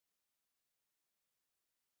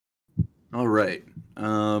All right.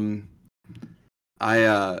 Um,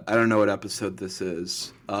 I don't know what episode this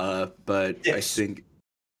is, but I Six. think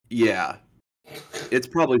yeah, it's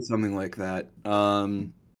probably something like that.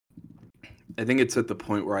 I think it's at the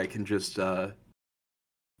point where I can just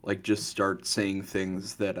just start saying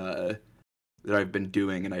things that I've been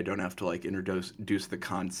doing, and I don't have to like introduce the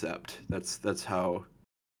concept. That's how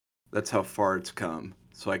far it's come.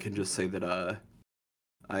 So I can just say that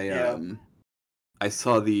I Yeah. I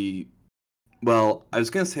saw the well, I was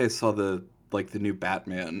gonna say I saw the new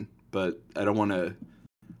Batman, but I don't want to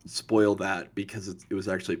spoil that because it was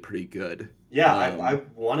actually pretty good. Yeah, I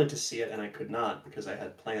Um, wanted to see it and I could not because I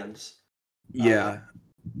had plans. Uh, yeah,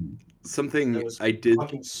 it something was I did.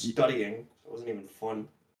 fucking studying. It wasn't even fun.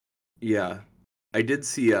 Yeah, I did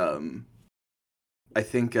see. I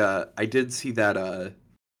think I did see that.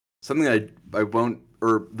 Something I won't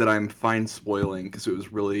or that I'm fine spoiling because it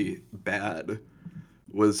was really bad.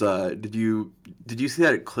 Was did you see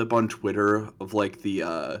that clip on Twitter of like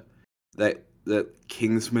the that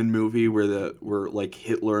Kingsman movie where like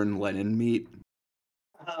Hitler and Lenin meet?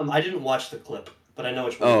 I didn't watch the clip, but I know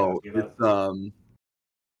which one you're Oh, talking about.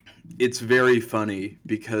 it's very funny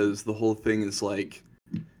because the whole thing is like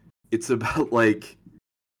it's about like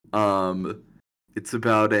um it's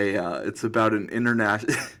about an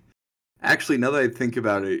international actually now that I think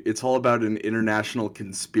about it, it's all about an international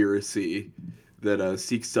conspiracy that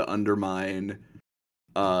seeks to undermine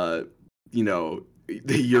uh you know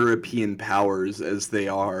the European powers as they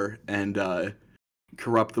are and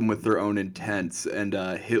corrupt them with their own intents, and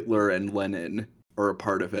Hitler and Lenin are a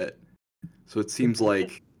part of it. So it seems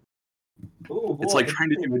like Oh it's like boy. trying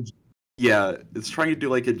to do yeah, it's trying to do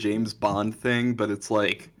like a James Bond thing, but it's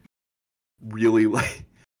like really like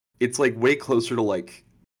it's like way closer to like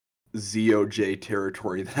ZOJ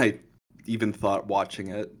territory than I even thought watching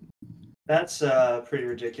it. That's pretty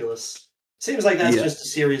ridiculous. Seems like that's Yeah, just a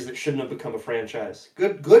series that shouldn't have become a franchise.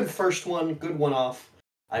 Good first one, good one off.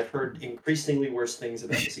 I've heard increasingly worse things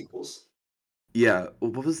about the sequels. yeah.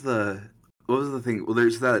 What was the thing? Well,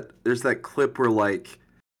 there's that clip where like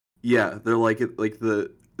yeah, they're like like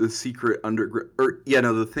the secret underground or yeah,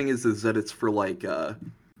 no, the thing is that it's for like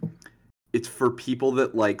it's for people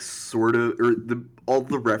that like sort of or the all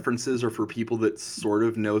the references are for people that sort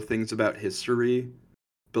of know things about history,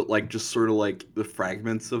 but like just sort of like the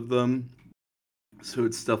fragments of them. So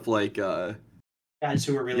it's stuff like Guys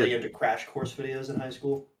who were yeah, really into Crash Course videos in high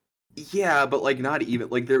school. yeah, but like not even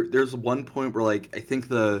like there's one point where like I think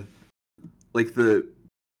like the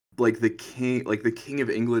the king of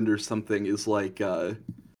England or something is like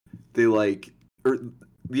they like or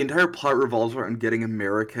the entire plot revolves around getting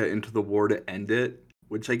America into the war to end it,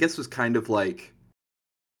 which I guess was kind of like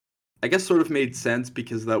I guess sort of made sense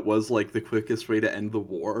because that was like the quickest way to end the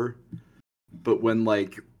war. But when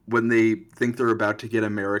they think they're about to get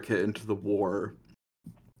America into the war,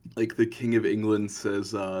 like the King of England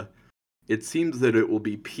says, it seems that it will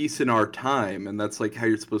be peace in our time, and that's like how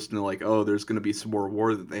you're supposed to know like, oh, there's gonna be some more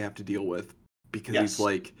war that they have to deal with. Because Yes.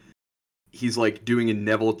 he's like doing a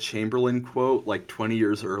Neville Chamberlain quote like 20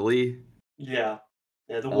 years early. Yeah.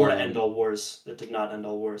 Yeah, the war to end Um all wars that did not end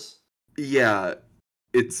all wars. yeah,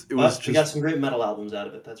 it was But we got just some great metal albums out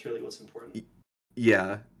of it. That's really what's important.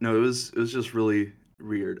 yeah, no, it was just really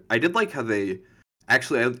weird. I did like how they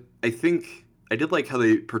actually I think I did like how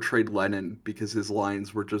they portrayed Lennon because his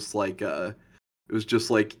lines were just like it was just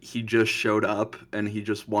like he just showed up and he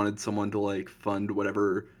just wanted someone to like fund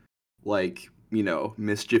whatever like,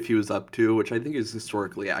 mischief he was up to, which I think is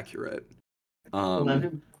historically accurate.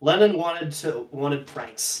 Um Lenin wanted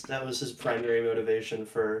pranks. That was his primary motivation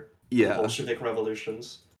for the yeah. Bolshevik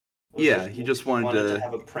revolutions. Was that Yeah, he just he wanted wanted to to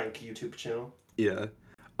have a prank YouTube channel. yeah.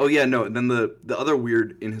 Oh yeah, no, and then the other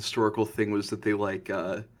weird in historical thing was that they like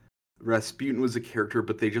Rasputin was a character,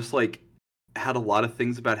 but they just like had a lot of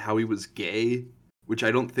things about how he was gay, which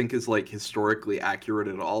I don't think is like historically accurate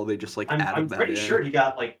at all. They just like I'm added that pretty sure in. he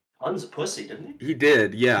got like tons of pussy, didn't he? He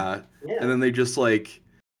did, yeah. And Yeah. then they're just like,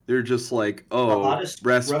 The "Oh, hottest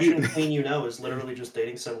Russian Rasputin." queen you know is literally just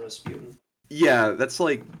dating some Rasputin. Yeah, that's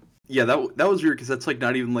like yeah, that was weird because that's like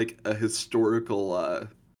not even like a historical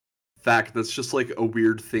fact. That's just like a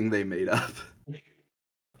weird thing they made up.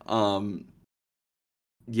 Um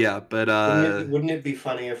yeah, but Wouldn't it be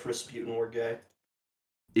funny if Rasputin were gay?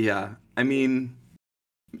 yeah. I mean,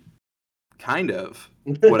 kind of.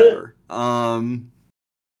 Whatever.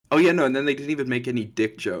 Oh yeah, no, and then they didn't even make any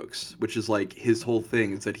dick jokes, which is like his whole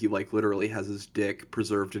thing is that he like literally has his dick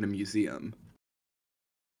preserved in a museum.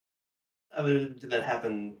 I mean, did that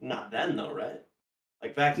happen not then though, right?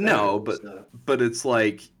 Like back then it No, was but it's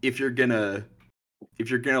like if you're gonna if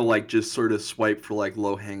you're gonna like just sort of swipe for like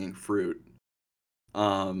low hanging fruit,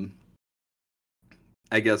 um,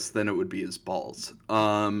 I guess then it would be his balls.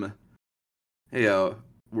 Hey,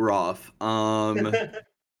 we're off.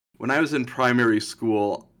 When I was in primary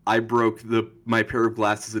school, I broke my pair of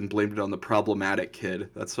glasses and blamed it on the problematic kid.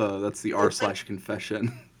 That's the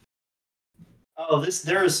r/confession. Oh,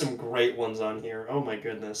 there are some great ones on here. Oh my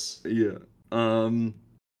goodness. Yeah. Um.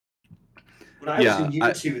 When I was Yeah. in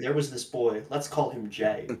year two, there was this boy. Let's call him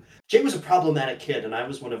Jay. Jay was a problematic kid, and I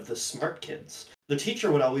was one of the smart kids. The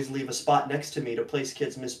teacher would always leave a spot next to me to place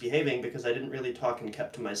kids misbehaving because I didn't really talk and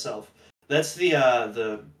kept to myself. That's the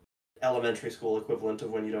elementary school equivalent of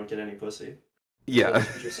when you don't get any pussy. When Yeah.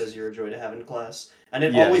 the teacher says you're a joy to have in class. And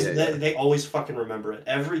it Yeah. always Yeah. Yeah. they always fucking remember it.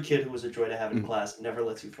 Every kid who was a joy to have in Mm. class never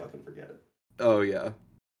lets you fucking forget it. Oh yeah.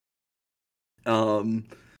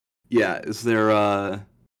 Yeah. Is there?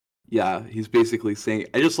 Yeah. He's basically saying.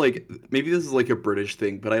 I just like maybe this is like a British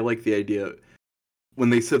thing, but I like the idea when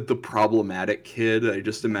they said the problematic kid. I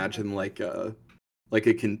just imagine like how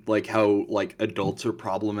like adults are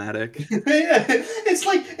problematic. Yeah,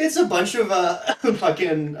 it's a bunch of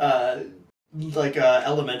fucking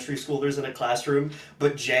elementary schoolers in a classroom,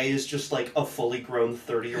 but Jay is just like a fully grown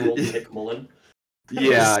 30-year-old Nick Mullen.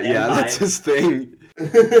 Yeah, Stand yeah, by. that's his thing.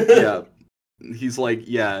 Yeah. He's like,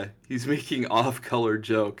 yeah, he's making off-color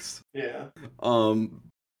jokes. Yeah.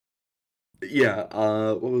 Yeah,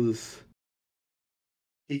 what was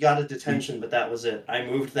He got a detention, but that was it. I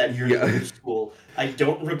moved that year Yeah. to a new school. I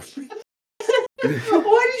don't regret.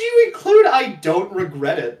 Why did you include "I don't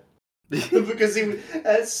regret it"? Because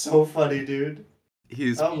that's so funny, dude.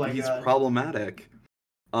 he's Oh my he's God. problematic.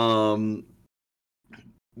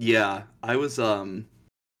 Yeah, I was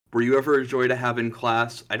were you ever a joy to have in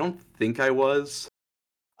class? I don't think I was.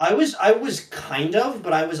 I was kind of,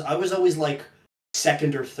 but I was always like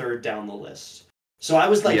second or third down the list. So I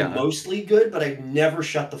was like Yeah. mostly good, but I never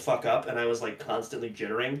shut the fuck up, and I was like constantly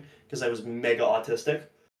jittering because I was mega autistic.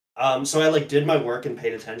 So I like did my work and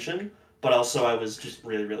paid attention, but also I was just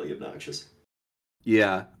really really obnoxious.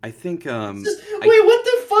 Yeah, I think Wait, what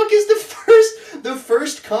the fuck is the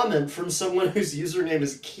first comment from someone whose username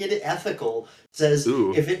is Kid Ethical says,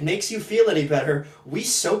 Ooh. if it makes you feel any better, we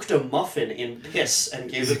soaked a muffin in piss and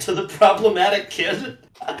gave it to the problematic kid.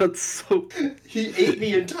 That's so He ate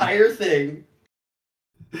the entire thing.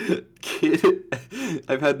 Kid,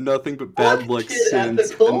 I've had nothing but bad Fuck luck Kid since,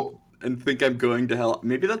 Ethical. and think I'm going to hell.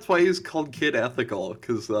 Maybe that's why he's called Kid Ethical,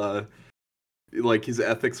 because like his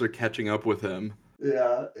ethics are catching up with him.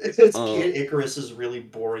 Yeah, it's Kid Icarus's really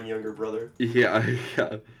boring younger brother. Yeah,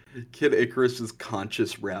 yeah. Kid Icarus's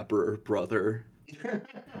conscious rapper brother. Yeah,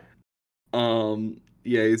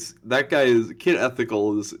 that guy is Kid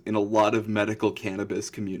Ethical is in a lot of medical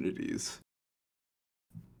cannabis communities.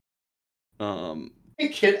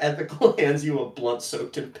 Kid Ethical hands you a blunt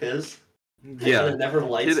soaked in piss. Yeah, And it never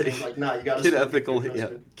lights, and he's like, nah, you gotta Kid smoke it, Ethical, you're yeah.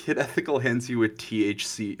 twisted. Kid Ethical hands you a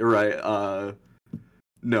THC, right?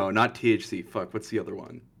 No, not THC. Fuck, what's the other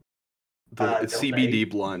one? It's Delta CBD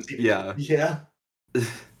 8. blunt. CBD. Yeah.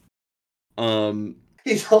 Yeah.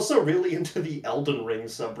 He's also really into the Elden Ring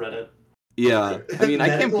subreddit. Yeah. I mean, I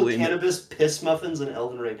can't Medical blame it. cannabis, piss muffins, and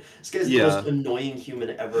Elden Ring. This guy's the Yeah. most annoying human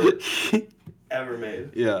ever made.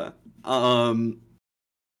 Yeah.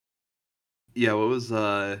 Yeah, what was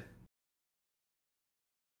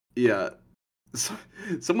yeah.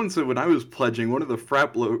 Someone said when I was pledging, one of the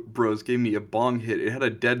frat bros gave me a bong hit. It had a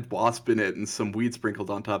dead wasp in it and some weed sprinkled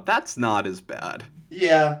on top. That's not as bad.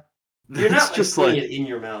 Yeah. You're That's not like, just putting like it in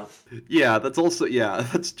your mouth. yeah. That's also yeah.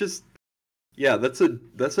 That's just yeah. That's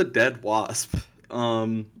a dead wasp. All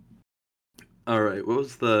right. What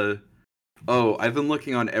was the? Oh, I've been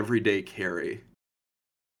looking on Everyday Carry.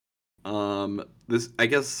 This I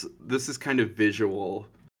guess this is kind of visual,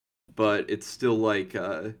 but it's still like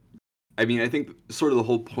I mean, I think sort of the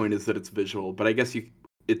whole point is that it's visual, but I guess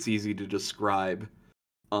it's easy to describe.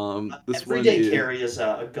 This Everyday one Carry is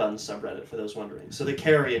a gun subreddit, for those wondering. So the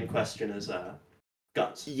carry in question is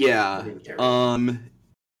guns. yeah.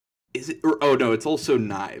 Is it? Or, oh no, it's also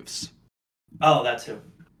knives. Oh, that too.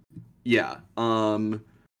 Yeah.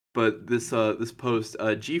 But this post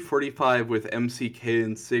G45 with MCK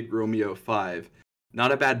and Sig Romeo 5,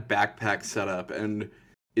 not a bad backpack setup, and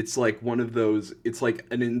it's like one of those. It's like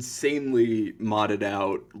an insanely modded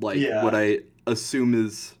out, like what I assume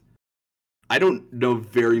is. I don't know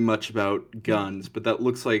very much about guns, but that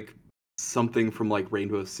looks like something from like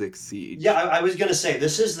Rainbow Six Siege. Yeah, I was gonna say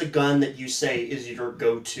this is the gun that you say is your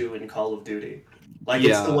go-to in Call of Duty. Like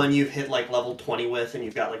it's the one you've hit like level 20 with, and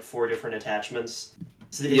you've got like 4 different attachments.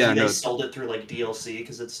 So they sold it through like DLC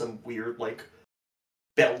because it's some weird like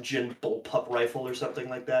Belgian bullpup rifle or something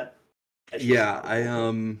like that. Yeah,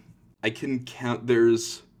 I can count.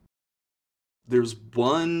 There's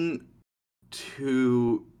one,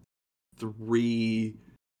 two, three,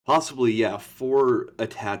 possibly, yeah, four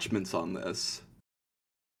attachments on this.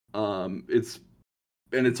 It's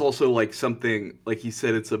and it's also like something like he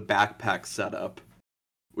said, it's a backpack setup,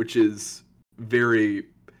 which is very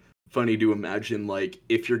funny to imagine. Like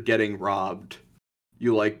if you're getting robbed,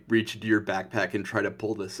 you like reach into your backpack and try to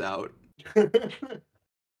pull this out.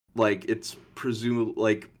 Like it's presumably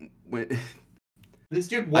like when This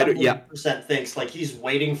dude I don't. Yeah, 100% thinks like he's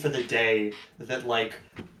waiting for the day that like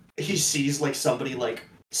he sees like somebody like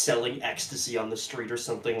selling ecstasy on the street or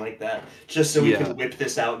something like that, just so he yeah, can whip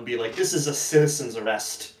this out and be like, "This is a citizen's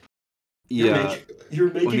arrest. yeah. You're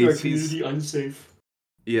When making he our sees community unsafe."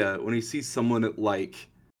 Yeah, when he sees someone at like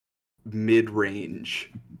mid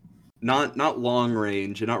range, not long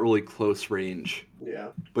range and not really close range, Yeah.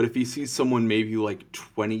 but if he sees someone maybe like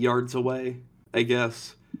 20 yards away, I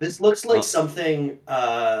guess. This looks like Uh, something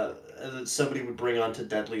that somebody would bring onto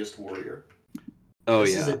Deadliest Warrior. oh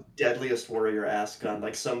This is yeah, a Deadliest Warrior-ass gun,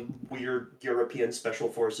 like some weird European Special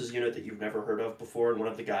Forces unit that you've never heard of before, and one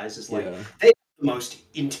of the guys is like, yeah. they have the most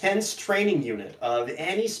intense training unit of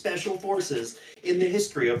any Special Forces in the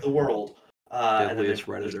history of the world. And then they Deadliest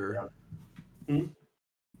pull this Redditor. out.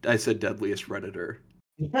 I said Deadliest Redditor.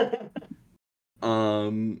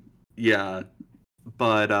 Hmm? Yeah,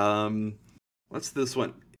 but what's this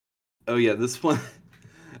one? Oh yeah, this one.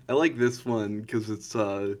 I like this one because it's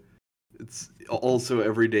also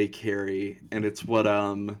everyday carry, and it's what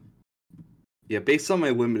yeah, based on my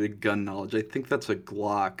limited gun knowledge, I think that's a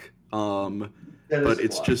Glock. That is But a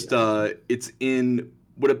it's Glock, just yes. it's in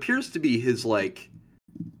what appears to be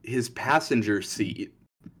his passenger seat.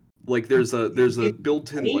 Like there's a It's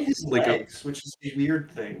built-in between his like a legs, which is a weird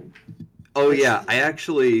thing. oh It's yeah, I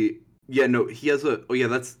actually yeah, no, he has a oh yeah,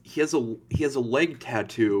 that's he has a leg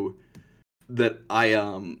tattoo that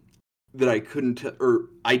I couldn't or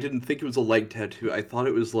I didn't think it was a leg tattoo. I thought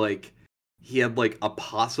it was like he had like a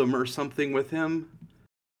possum or something with him.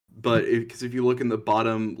 But because if you look in the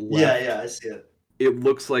bottom yeah, left, yeah, I see it. it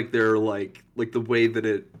looks like they're like the way that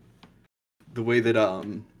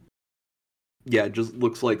yeah, it just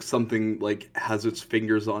looks like something like has its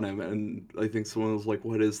fingers on him, and I think someone was like,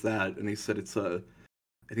 "What is that?" And he said it's I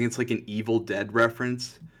think it's like an Evil Dead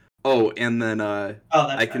reference. Oh, and then Oh,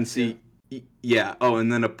 that I can tracks, yeah. see yeah. Oh,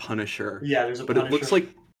 and then a Punisher, Yeah, there's a but Punisher.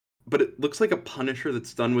 it looks like a Punisher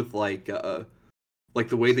that's done with like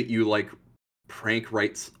the way that you like prank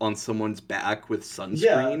writes on someone's back with Yeah,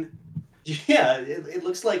 sunscreen. yeah. It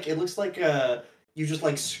looks like you just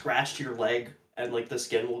like scratched your leg and like the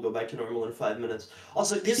skin will go back to normal in 5 minutes.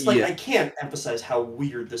 Also, this like Yeah, I can't emphasize how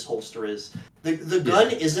weird this holster is. The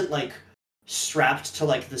gun yeah. isn't like strapped to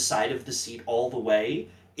like the side of the seat all the way.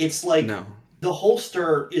 It's like No. the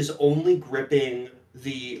holster is only gripping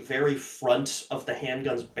the very front of the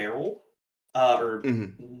handgun's barrel, or Hmm.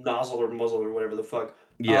 nozzle or muzzle or whatever the fuck.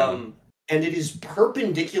 Yeah. Um, and it is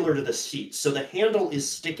perpendicular to the seat, so the handle is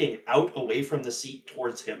sticking out away from the seat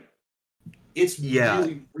towards him. It's Yeah.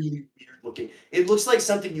 really, really weird looking. It looks like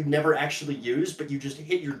something you've never actually used, but you just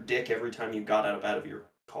hit your dick every time you got out of your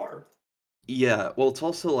car. Yeah. Well, it's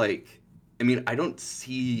also like, I mean, I don't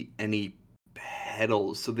see any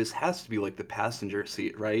pedals, so this has to be like the passenger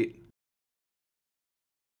seat, right?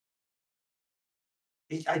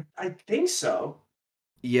 I think so.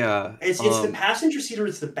 Yeah. It's the passenger seat or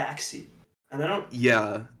it's the back seat, and I don't.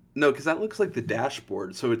 Yeah. No, because that looks like the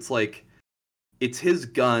dashboard. So it's like it's his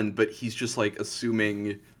gun, but he's just like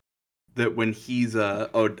assuming that when he's oh,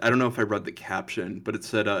 I don't know if I read the caption, but it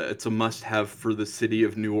said it's a must-have for the city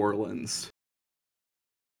of New Orleans,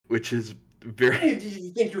 which is Hey, very do you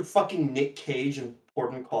think you're fucking Nick Cage and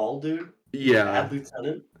Port Call, dude? You yeah. bad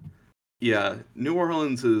lieutenant. Yeah, New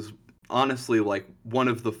Orleans is honestly like one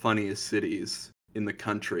of the funniest cities in the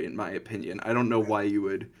country, in my opinion. I don't know why you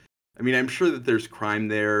would. I mean, I'm sure that there's crime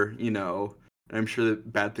there, and I'm sure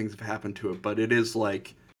that bad things have happened to it, but it is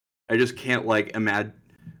like, I just can't like imagine.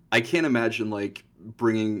 I can't imagine like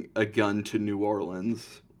bringing a gun to New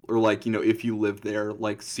Orleans or like if you live there,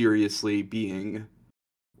 like seriously being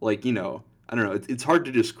like I don't know. It's hard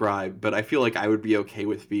to describe, but I feel like I would be okay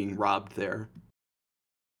with being robbed there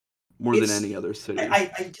more than It's any other I, city.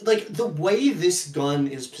 I like the way this gun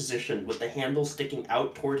is positioned with the handle sticking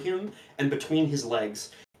out toward him and between his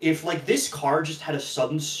legs. If like this car just had a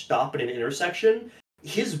sudden stop at an intersection,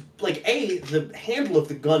 his like the handle of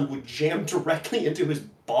the gun would jam directly into his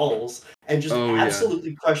balls and just Oh yeah.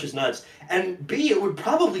 absolutely crush his nuts. And B, it would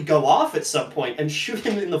probably go off at some point and shoot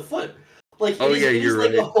him in the foot. Like Oh yeah, it is you're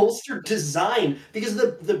like a right. holstered design because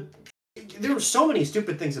there are so many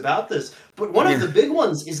stupid things about this, but one of Yeah. the big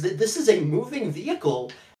ones is that this is a moving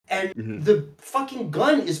vehicle and Mhm. the fucking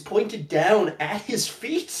gun is pointed down at his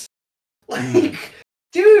feet. Mhm. Like,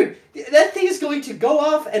 dude, that thing is going to go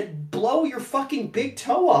off and blow your fucking big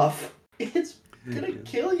toe off. It's gonna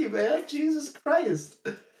kill you, man. Jesus Christ.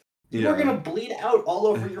 You are Yeah. gonna bleed out all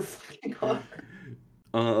over your fucking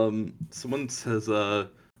arm. Someone says,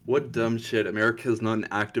 what dumb shit, America's not an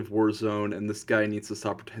active war zone, and this guy needs to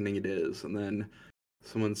stop pretending it is. And then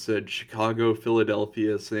someone said, Chicago,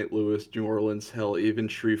 Philadelphia, St. Louis, New Orleans, hell, even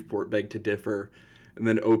Shreveport beg to differ. And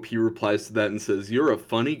then OP replies to that and says, you're a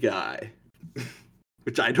funny guy.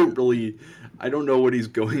 Which I don't know what he's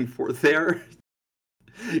going for there.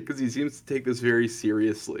 Because he seems to take this very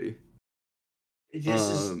seriously. This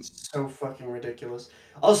is Um, so fucking ridiculous.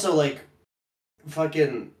 Also, like,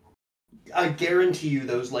 fucking, I guarantee you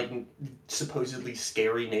those, like, supposedly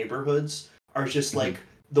scary neighborhoods are just, mhm. like,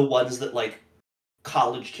 the ones that, like,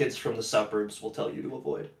 college kids from the suburbs will tell you to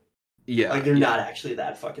avoid. Like, Yeah, they're not yeah. actually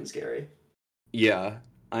that fucking scary. Yeah.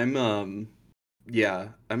 I'm, yeah,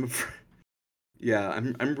 yeah,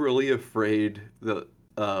 I'm really afraid that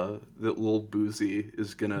Lil Boozy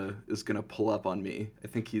is gonna pull up on me. I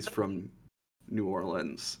think he's from New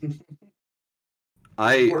Orleans. I'm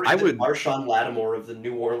I worried that would Marshawn Lattimore of the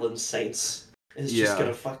New Orleans Saints is just yeah.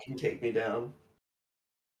 gonna fucking take me down.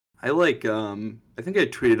 I think I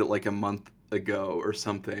tweeted it like a month ago or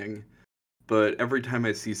something, but every time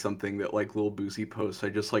I see something that like Lil Boozy posts, I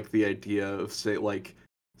just like the idea of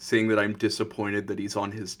saying that I'm disappointed that he's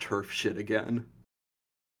on his turf shit again.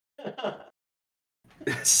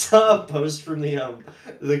 I saw a post from the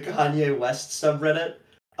Kanye West subreddit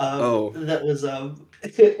Oh. that was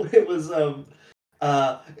it was uh,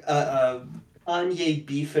 uh, uh, Kanye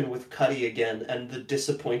beefing with Cudi again and the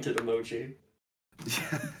disappointed emoji.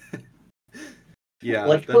 Yeah,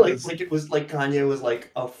 Like that like is. like it was like Kanye was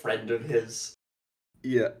like a friend of his.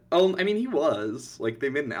 Yeah. Oh, I mean, he was like they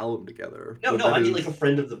made an album together, No, but no, that I mean like a is.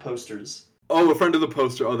 friend of the posters. Oh, a friend of the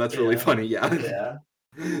poster. Oh, that's really Yeah, funny. Yeah.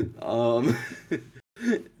 yeah. um.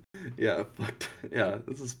 Yeah. Fucked. Yeah.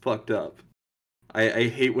 This is fucked up. I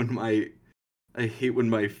hate when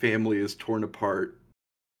my family is torn apart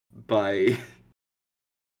by.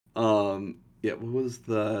 Yeah. What was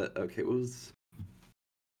the? Okay. What was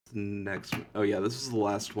the next one? Oh yeah. This is the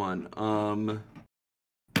last one.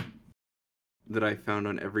 That I found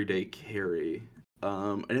on Everyday Carry.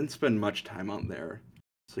 I didn't spend much time on there,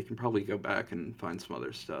 so I can probably go back and find some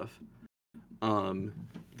other stuff. Um,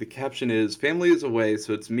 the caption is Family is away,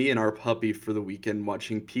 so it's me and our puppy for the weekend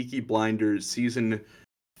watching Peaky Blinders season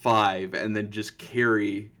 5, and then just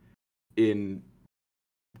Carrie in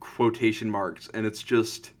quotation marks, and it's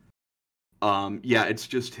just, yeah, it's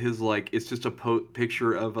just his, like, it's just a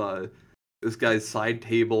picture of, this guy's side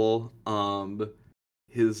table,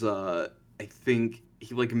 his I think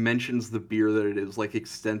he like mentions the beer that it is like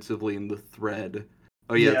extensively in the thread.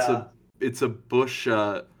 Oh yeah, Yeah. it's a Bush.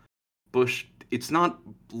 It's not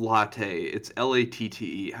latte. It's Latte. Do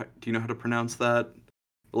you know how to pronounce that?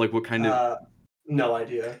 Like what kind of? Uh, no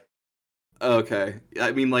idea. Okay,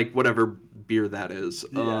 I mean like whatever beer that is.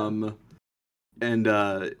 Yeah. And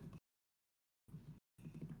I think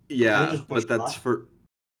yeah, just Bush but that's Light, for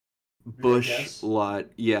I Bush guess. lot.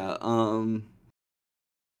 Yeah.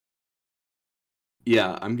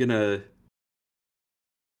 Yeah. I'm gonna.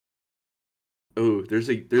 Oh, there's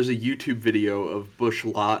a YouTube video of Bush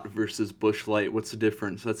Lot versus Bush Light. What's the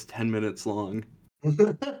difference? That's 10 minutes long.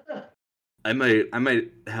 I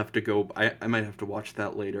might have to go. I might have to watch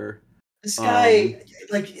that later. This Um, guy,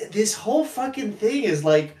 like, this whole fucking thing is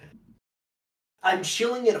like, I'm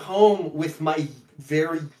chilling at home with my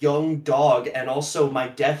very young dog and also my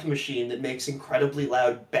death machine that makes incredibly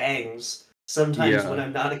loud bangs sometimes when yeah,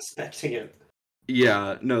 I'm not expecting it.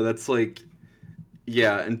 yeah. No, that's like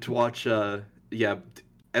yeah, and to watch. Yeah,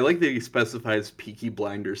 I like that he specifies Peaky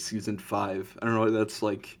Blinders season 5. I don't know. That's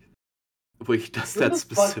like wait, he does Who that the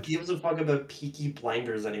fuck specific. gives a fuck about Peaky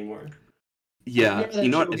Blinders anymore? I Yeah, remember you that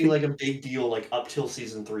know show what? I being think like a big deal, like up till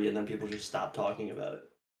season 3, and then people just stopped talking about it.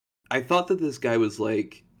 I thought that this guy was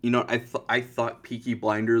like, I thought Peaky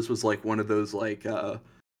Blinders was like one of those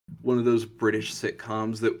British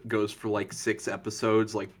sitcoms that goes for like 6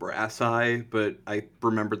 episodes, like Brass Eye, but I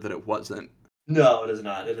remembered that it wasn't. No, it is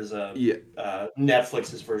not. It is a Yeah.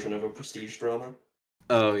 Netflix's version of a prestige drama.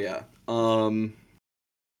 Oh yeah.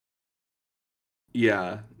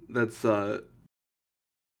 Yeah. That's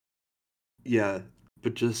yeah.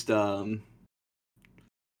 But just yeah.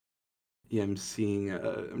 I'm just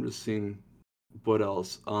seeing what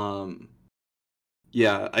else.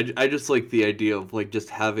 Yeah, I just like the idea of like just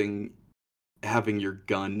having your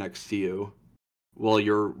gun next to you while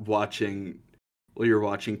you're watching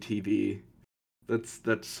TV. That's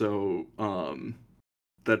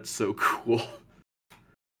so cool.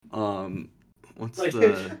 Um, what's Like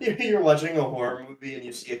the you're watching a horror movie and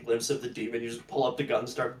you see a glimpse of the demon, you just pull up the gun,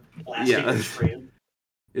 start blasting yeah the screen.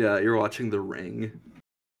 yeah you're watching The Ring.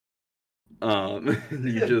 And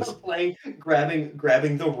you just Playing,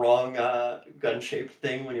 grabbing the wrong gun-shaped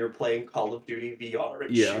thing when you're playing Call of Duty VR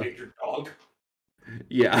and yeah shooting your dog.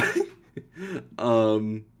 yeah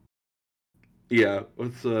um yeah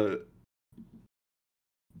what's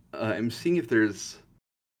I'm seeing if there's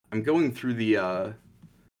I'm going through the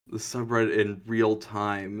subreddit in real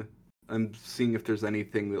time. I'm seeing if there's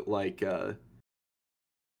anything that like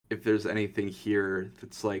if there's anything here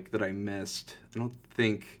that's like that I missed. I don't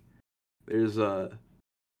think there's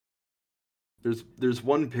there's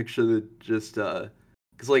one picture that just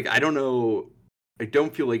cuz like I don't know, I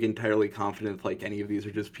don't feel like entirely confident if like any of these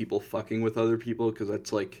are just people fucking with other people cuz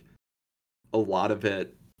that's like a lot of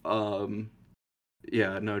it. Um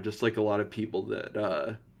yeah, no, just like a lot of people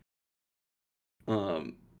that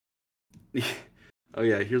um oh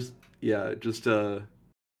yeah, here's yeah, just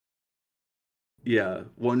yeah,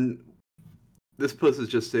 one this post is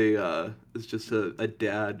just a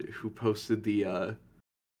dad who posted the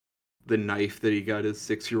knife that he got his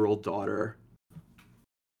 6-year-old daughter.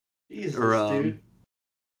 Or Jesus, dude.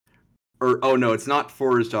 oh no, it's not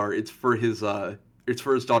for his daughter, it's for his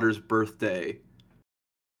daughter's birthday.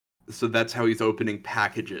 So that's how he's opening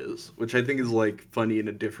packages, which I think is like funny in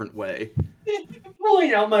a different way.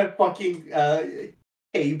 Pulling out my fucking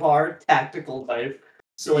K-bar tactical knife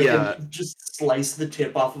so I can Yeah, just slice the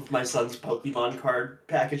tip off of my son's Pokemon card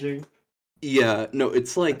packaging. yeah, no,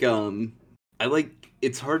 it's like I like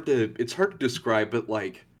it's hard to describe, but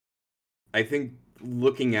like I think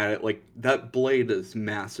looking at it like that blade is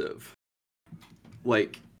massive.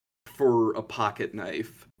 Like for a pocket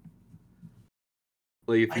knife.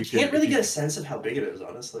 Like I can't if really you get a sense of how big it is,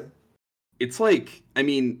 honestly. it's like I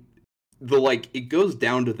mean the like it goes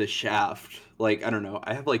down to the shaft. Like I don't know.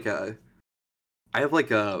 I have like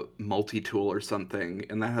a multi-tool or something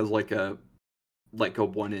and that has like a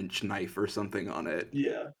 1 inch knife or something on it.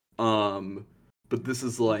 Yeah. Um but this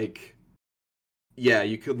is like yeah,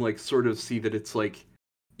 you can like sort of see that it's like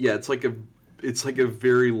yeah, it's like a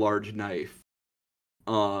very large knife.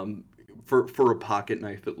 Um for a pocket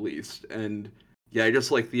knife at least. And yeah, I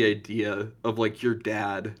just like the idea of like your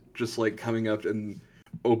dad just like coming up and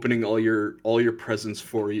opening all your presents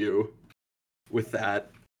for you with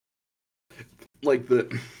that. Like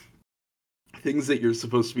the things that you're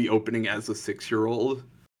supposed to be opening as a 6-year-old.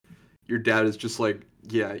 Your dad is just like,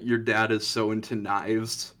 yeah, your dad is so into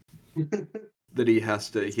knives that he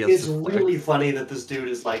has It's to flex. really funny that this dude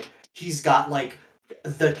is like, he's got like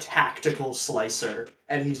the tactical slicer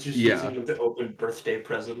and he's just Yeah. using them to open birthday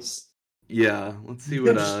presents. Yeah. Let's see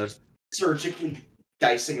what Just surgically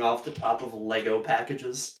dicing off the top of Lego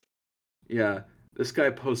packages. yeah. This guy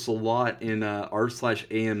posts a lot in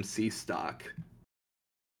r/AMC stock.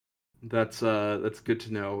 That's good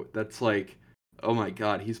to know. That's like oh my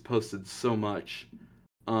god, he's posted so much.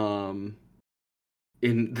 Um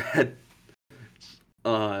in that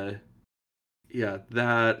uh yeah,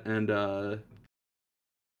 that and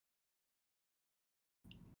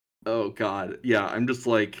oh god. Yeah, I'm just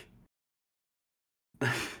like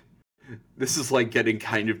this is like getting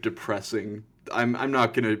kind of depressing. I'm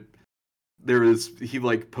not gonna. There is he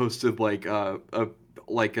like posted like a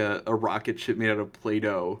rocket ship made out of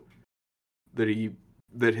Play-Doh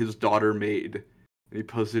that his daughter made. And he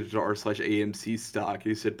posted it to r/AMC stock.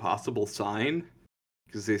 He said possible sign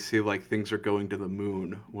because they say like things are going to the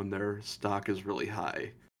moon when their stock is really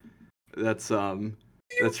high. That's You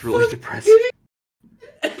that's really fucking depressing.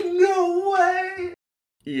 kidding? No way!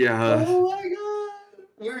 Yeah. Oh my god!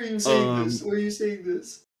 Where are you seeing this? Um Where are you seeing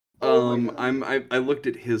this? Oh my god. I looked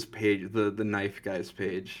at his page, the knife guy's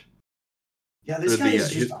page. Yeah, Or this guy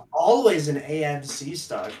is just always an AMC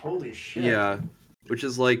stock. Holy shit. yeah, which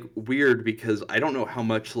is like weird because I don't know how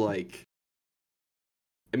much like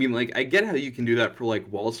I mean like I get how you can do that for like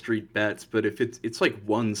Wall Street bets, but if it's like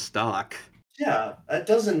one stock. Yeah, that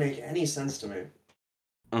doesn't make any sense to me.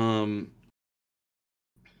 Um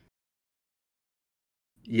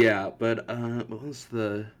yeah, but what was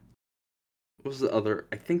the other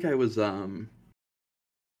I think was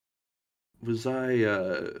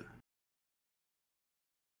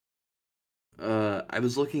I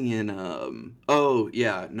was looking in oh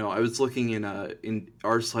yeah, no, I was looking in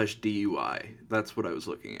r/DUI. That's what I was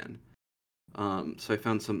looking in. So I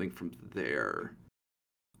found something from there.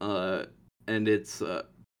 Uh and it's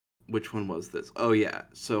which one was this? Oh yeah,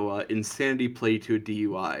 so insanity plea to a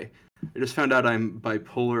DUI. I just found out I'm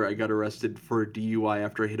bipolar. I got arrested for a DUI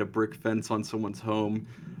after I hit a brick fence on someone's home.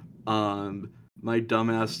 Um, my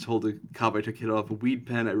dumbass told the cop I took it off a weed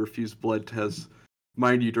pen. I refused blood tests.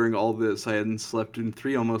 Mind you, during all this, I hadn't slept in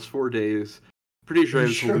almost 4 days. Pretty Are sure you I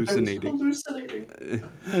was sure I was hallucinating. hallucinating?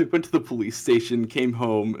 I went to the police station, came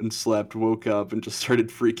home, and slept, woke up, and just started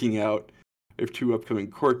freaking out. I have 2 upcoming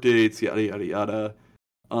court dates, yada yada yada.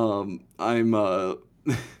 I'm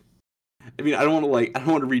I mean, I don't want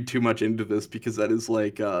to read too much into this because that is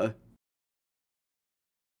like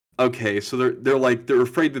okay, so they're like they're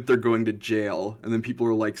afraid that they're going to jail, and then people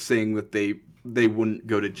are like saying that they wouldn't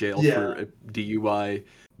go to jail for Yeah. a DUI,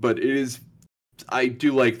 but it is I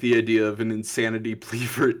do like the idea of an insanity plea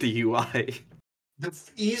for a DUI.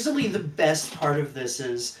 Easily the best part of this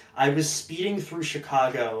is I was speeding through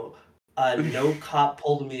Chicago. No cop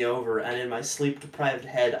pulled me over, and in my sleep-deprived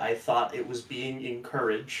head, I thought it was being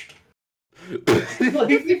encouraged.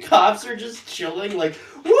 Like the cops are just chilling, like,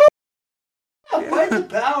 woo! Fight the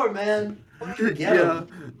power, man. Fucking get Yeah.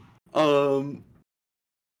 'em. Um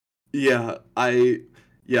yeah, I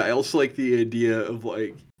also like the idea of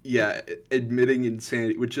like yeah, admitting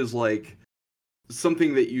insanity, which is like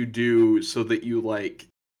something that you do so that you like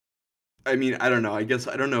I mean, I don't know. I guess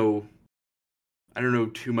I don't know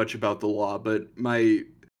too much about the law, but my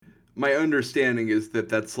understanding is that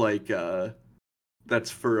that's like that's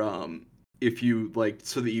for if you like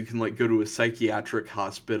so that you can like go to a psychiatric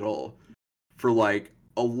hospital for like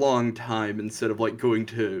a long time instead of like going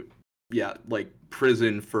to yeah, like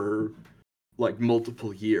prison for like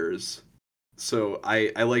multiple years. So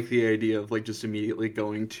I like the idea of like just immediately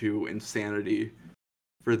going to insanity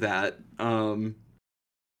for that. You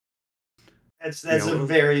That's know, a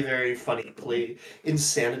very, very funny plea.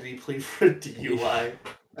 Insanity plea for DUI.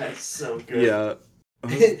 That's so good. yeah.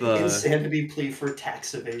 What was the Insanity plea for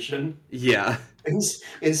tax evasion. yeah.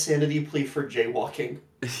 Insanity plea for jaywalking.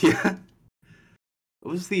 Yeah.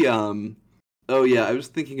 What was the oh yeah, I was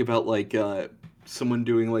thinking about like someone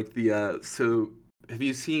doing like the so have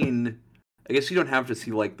you seen I guess you don't have to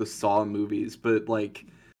see like the Saw movies, but like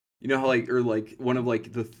you know how like or like one of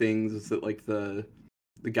like the things is that like the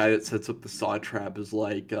guy that sets up the saw trap is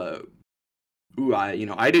like ooh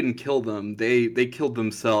I didn't kill them. They killed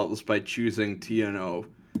themselves by choosing to,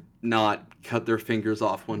 not cut their fingers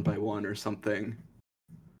off one by one or something.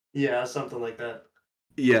 Yeah, something like that.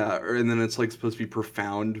 Yeah, and then it's like supposed to be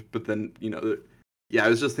profound, but then yeah, I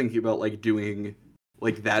was just thinking about like doing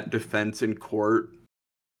like that defense in court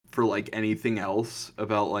for like anything else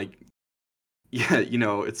about like yeah,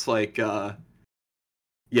 it's like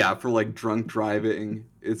yeah, for like drunk driving,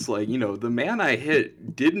 it's like the man I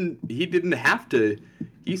hit didn't have to.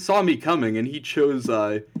 He saw me coming, and he chose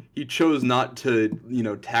not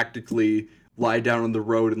to tactically lie down on the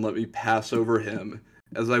road and let me pass over him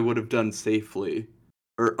as I would have done safely.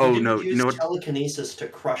 Or He oh didn't no, you use know what? telekinesis to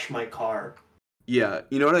crush my car. Yeah,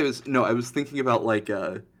 you know what I was no, I was thinking about like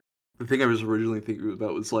the thing I was originally thinking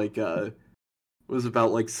about was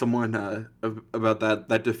about like someone about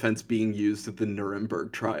that defense being used at the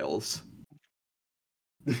Nuremberg trials.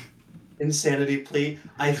 Insanity plea.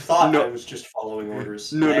 I thought I No, was just following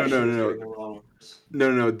orders. no, I no, no, actually was no, giving the wrong orders.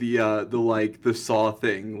 no. The like the Saw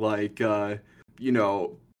thing, like you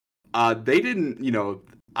know, they didn't,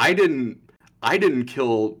 I didn't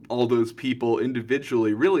kill all those people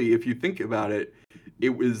individually. Really, if you think about it,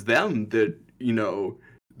 it was them that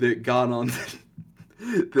that got on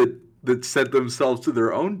that set themselves to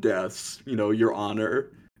their own deaths. Your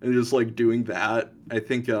Honor, and just like doing that. I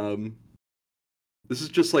think this is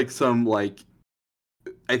just like some like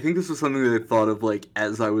I think this is something that I thought of like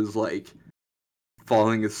as I was like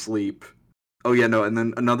falling asleep. Oh yeah, no, and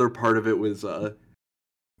then another part of it was or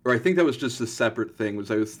I think that was just a separate thing was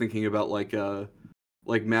I was thinking about like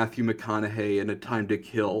Matthew McConaughey in A Time to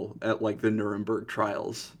Kill at like the Nuremberg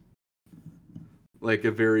trials. Like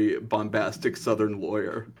a very bombastic southern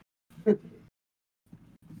lawyer.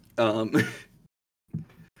 Um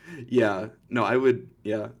yeah, no, I would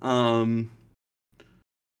yeah.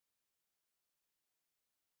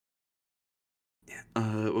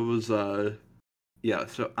 What was yeah,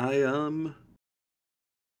 so I'm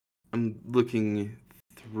looking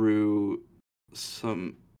through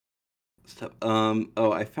some stuff.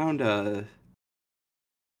 Oh, I found oh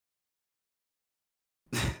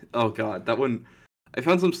god, that one. I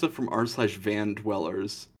found some stuff from r/van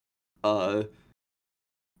dwellers. Uh,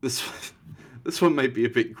 this this one might be a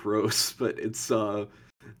bit gross, but it's not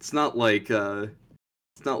like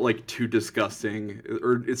too disgusting,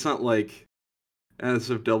 or it's not like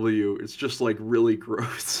NSFW. It's just like really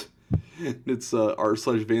gross. It's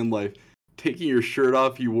r/van life. Taking your shirt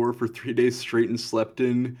off you wore for 3 days straight and slept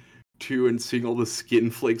in, to and seeing all the skin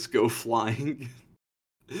flakes go flying.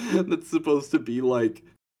 That's supposed to be like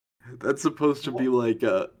that's supposed to be What? like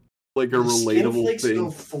a The skin relatable flakes go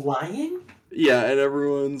thing. flying? Yeah, and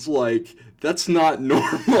everyone's like, that's not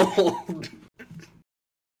normal.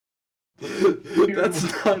 That's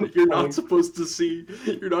not you're not supposed to see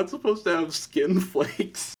you're not supposed to have skin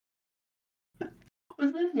flakes.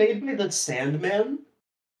 Was that made by the Sandman?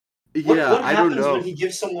 What Yeah, what I don't happens when know. he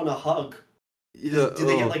gives someone a hug? Yeah, Do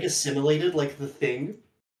they get like assimilated like the Thing?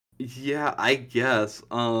 yeah, I guess.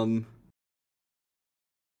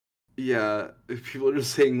 Yeah, if people are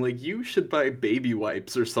just saying like you should buy baby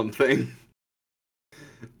wipes or something.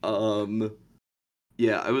 Um,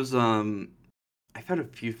 yeah, I've had a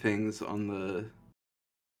few things on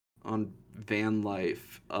van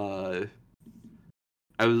life. I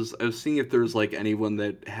was seeing if there was like anyone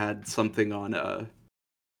that had something on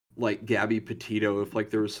like Gabby Petito, if like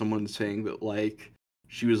there was someone saying that like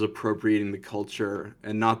she was appropriating the culture,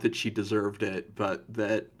 and not that she deserved it, but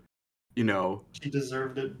that, you know, She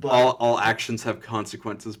deserved it, but all actions have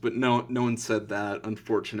consequences. But no one said that,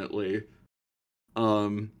 unfortunately.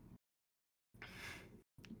 Um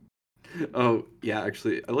oh yeah,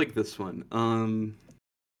 actually I like this one.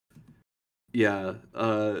 Yeah,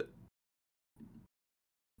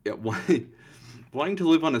 yeah, wanting to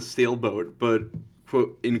live on a sailboat, but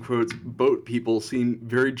quote in quotes, boat people seem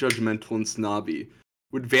very judgmental and snobby.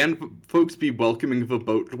 Would folks be welcoming of a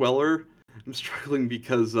boat dweller? I'm struggling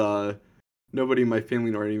because nobody in my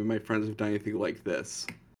family nor any of my friends have done anything like this.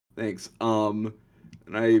 Thanks. And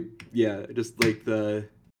I just like the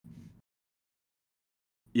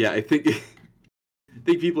yeah, I think I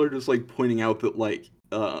think people are just like pointing out that like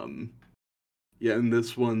yeah, in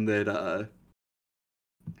this one that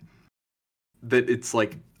it's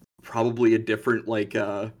like probably a different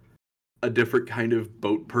kind of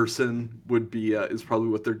boat person would be is probably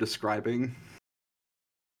what they're describing.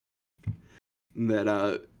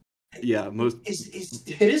 That yeah, most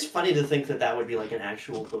it is funny to think that that would be like an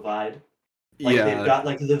actual divide. Like they've yeah. got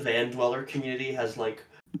like the van dweller community has like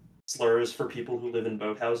slurs for people who live in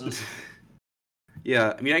boathouses.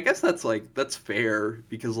 Yeah, I mean, I guess that's fair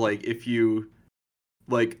because like if you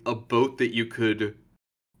like a boat that you could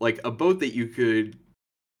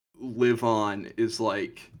live on is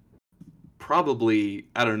like probably,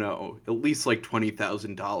 I don't know, at least like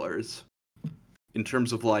 $20,000 in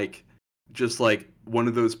terms of like just like one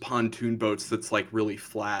of those pontoon boats that's like really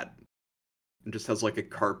flat and just has like a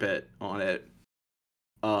carpet on it.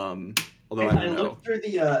 Um, Although I I don't know. looked through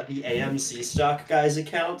the AMC stock guy's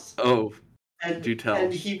accounts, Oh, and do tell.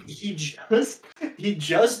 he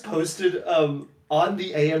just posted on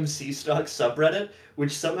the AMC stock subreddit,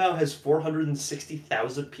 which somehow has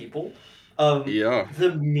 460,000 people. Yeah.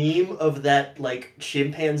 The meme of that like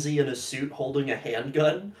chimpanzee in a suit holding a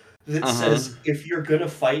handgun that Uh-huh. says, "If you're gonna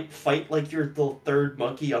fight, fight like you're the third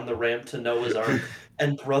monkey on the ramp to Noah's Ark."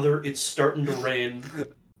 And brother, it's starting to rain.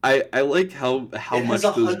 I like how It has much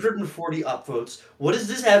those 140 upvotes. What does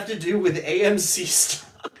this have to do with AMC stock?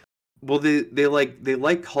 well they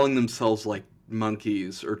like calling themselves like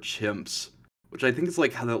monkeys or chimps, which I think is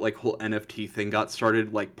like how that like whole NFT thing got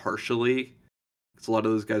started like partially. Cuz a lot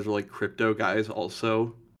of those guys are like crypto guys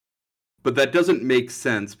also. But that doesn't make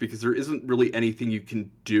sense because there isn't really anything you can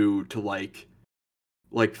do to like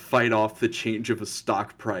fight off the change of a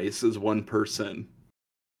stock price as one person.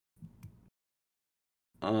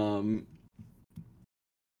 Um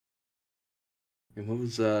and what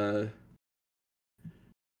was uh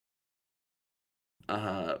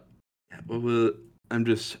what was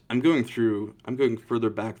I'm going further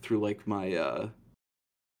back through like my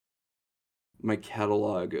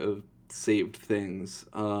catalog of saved things.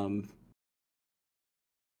 Oh,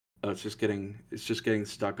 it's just getting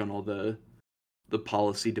stuck on all the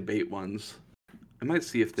policy debate ones. I might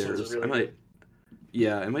see if This one's there's I really might good.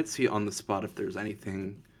 yeah, I might see on the spot if there's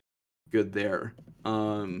anything good there.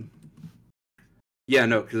 Yeah,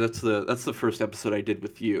 no, because that's the first episode I did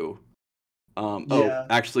with you. Oh, Yeah.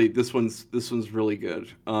 actually, this one's really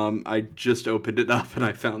good. I just opened it up and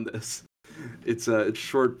I found this. It's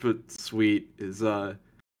short but sweet. This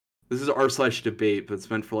is r/debate, but it's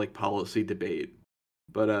meant for like policy debate.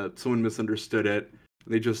 But someone misunderstood it.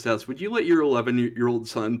 They just asked, "Would you let your 11-year-old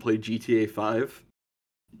son play GTA 5?"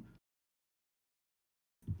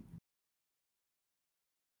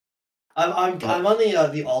 Uh, I'm on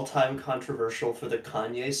the all-time controversial for the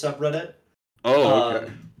Kanye subreddit. oh, okay.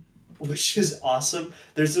 Um, which is awesome.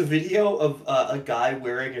 There's a video of a guy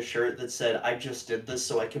wearing a shirt that said, "I just did this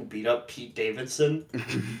so I can beat up Pete Davidson."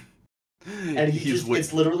 And He's what?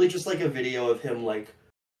 it's literally just like a video of him like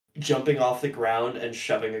jumping off the ground and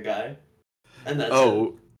shoving a guy. And that's it.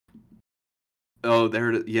 Oh, oh,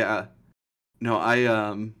 there it is. Yeah. No,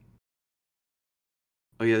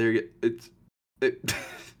 Oh yeah, there you go. It.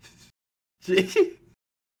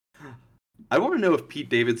 I want to know if Pete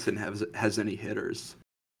Davidson has any hitters.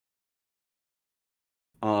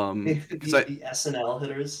 Because The SNL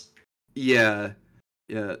hitters. yeah,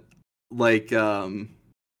 yeah, like because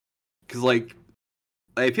like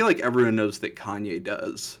I feel like everyone knows that Kanye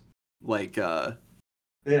does. Like Yeah.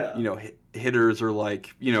 hitters are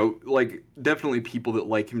like like definitely people that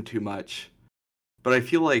like him too much. But I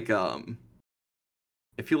feel like Oh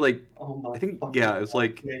my I think fucking yeah, it's god.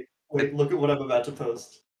 like Wait, look at what I'm about to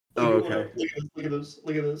post. oh okay. Look at this.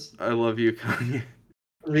 Look at this. I love you, Kanye.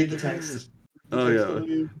 Read the text. The Oh text of yeah.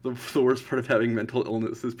 the meme. The worst part of having mental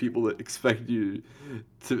illness is people that expect you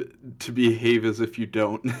to behave as if you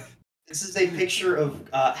don't. This is a picture of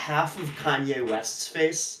half of Kanye West's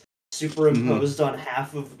face Mhm. superimposed on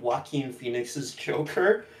half of Joaquin Phoenix's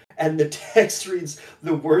Joker, and the text reads,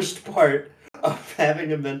 "The worst part of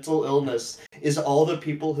having a mental illness is all the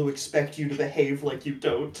people who expect you to behave like you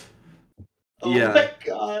don't." Oh Yeah. my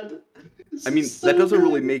god. This I is mean, that so doesn't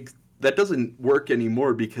really good. make that doesn't work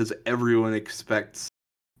anymore because everyone expects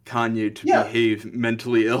Kanye to Yeah, behave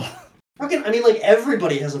mentally ill. fucking. I mean, like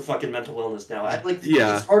everybody has a fucking mental illness now. It's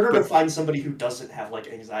Yeah, harder to find somebody who doesn't have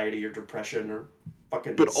like anxiety or depression or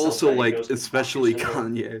fucking but also like self-diagnosed imposter especially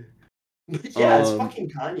syndrome. Kanye. Yeah, it's Um fucking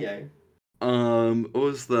Kanye. what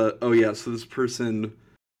was the oh yeah, so this person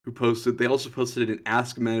who posted they also posted an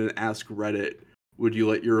ask men and ask Reddit, would you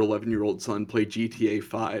let your 11-year-old son play GTA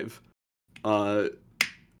 5? Uh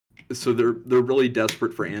so they're really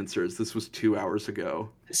desperate for answers. This was 2 hours ago.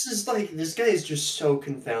 This is like this guy is just so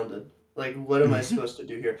confounded. Like, what am I supposed to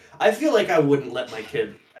do here? I feel like I wouldn't let my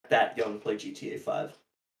kid that young play GTA 5.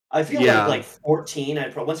 I feel Yeah. like 14.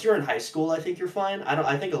 I'd probably once you're in high school, I think you're fine. I don't.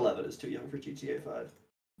 I think 11 is too young for GTA 5.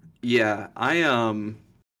 Yeah, I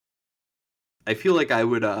feel like I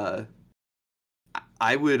would I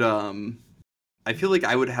feel like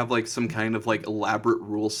I would have like some kind of like elaborate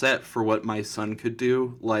rule set for what my son could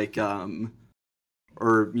do, like or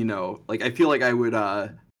like I feel like I would I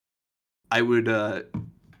would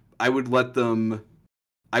let them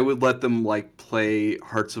like play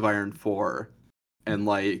Hearts of Iron 4, and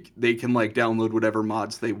like they can like download whatever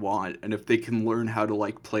mods they want, and if they can learn how to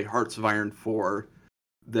like play Hearts of Iron 4,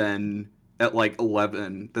 then at like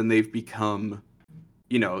 11 then they've become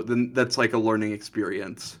then that's like a learning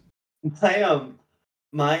experience. My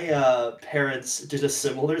my parents did a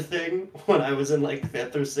similar thing when I was in like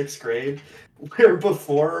fifth or sixth grade, where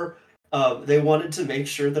before they wanted to make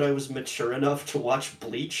sure that I was mature enough to watch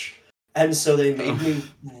Bleach, and so they made me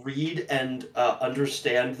Oh, read and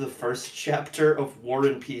understand the first chapter of War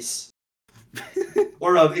and Peace,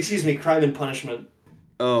 or excuse me, Crime and Punishment.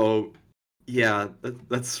 oh yeah,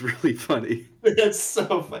 that's really funny. That's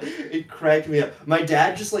so funny. It cracked me up. My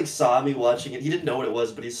dad just like saw me watching it. He didn't know what it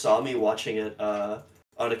was, but he saw me watching it on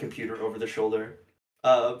a computer over the shoulder.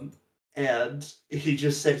 Um, and he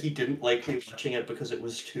just said he didn't like me watching it because it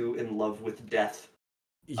was too in love with death.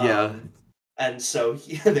 Yeah, Um, and so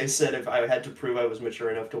they said if I had to prove I was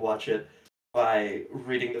mature enough to watch it by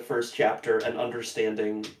reading the first chapter and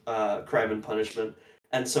understanding Crime and Punishment.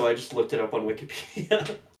 And so I just looked it up on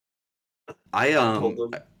Wikipedia I and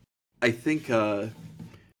told them. I think I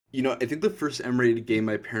think the first M-rated game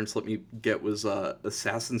my parents let me get was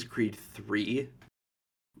Assassin's Creed 3,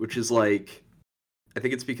 which is like I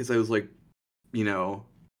think it's because I was like, you know,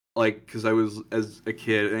 like cuz I was as a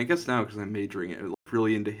kid, and I guess now cuz I'm majoring in it, like,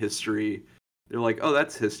 really into history. They're like, "Oh,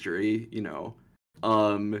 that's history."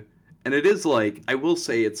 Um and it is like I will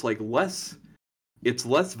say it's less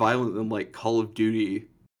violent than like Call of Duty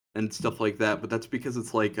and stuff like that, but that's because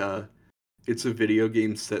it's a video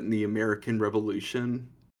game set in the American Revolution,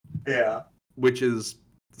 Yeah. which is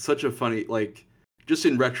such a funny like just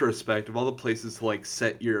in retrospect of all the places to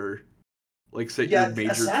set your Yeah,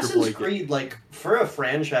 major Assassin's AAA game. Creed, like, for a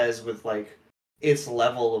franchise with, like, its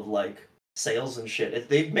level of, like, sales and shit,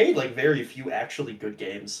 they've made, like, very few actually good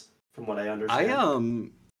games, from what I I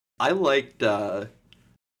understand. I liked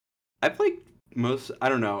I've liked most I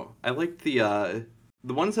don't know. I liked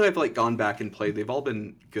the ones that I've like gone back and played, they've all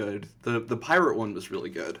been good. The pirate one was really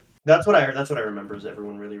good. That's what I heard. That's what I remember. Is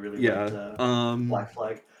everyone really, really liked Yeah. Black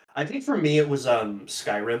Flag? I think for me it was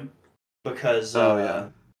Skyrim because Oh yeah.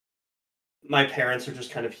 my parents are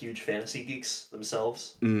just kind of huge fantasy geeks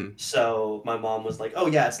themselves. Mm, So my mom was like, "Oh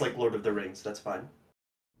yeah, it's like Lord of the Rings. That's fine,"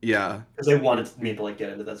 yeah. because they Your wanted me to like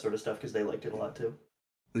get into that sort of stuff because they liked it a lot too.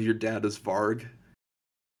 your dad is Varg.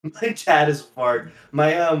 My dad is Varg.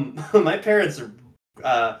 My parents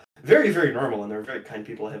are very very normal and they're very kind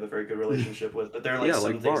people I have a very good relationship with, but there are like Yeah, some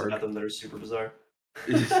like things about Varg. them that are super bizarre.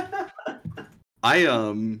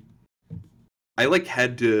 I I like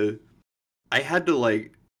had to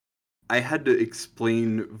like I had to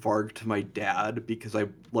explain Varg to my dad because I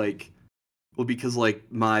like well because like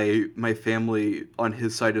my family on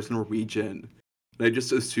his side is Norwegian. And I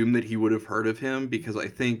just assumed that he would have heard of him because I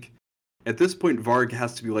think at this point Varg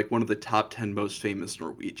has to be like one of the top 10 most famous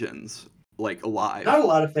Norwegians like Not alive. a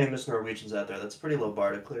lot of famous Norwegians out there. That's a pretty low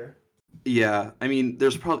bar to clear. Yeah, I mean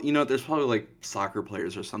there's probably there's probably like soccer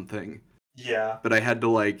players or something, Yeah. but I had to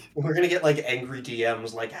like We're gonna get like angry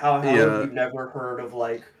DMs like how have yeah, you never heard of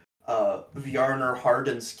like Bjarnar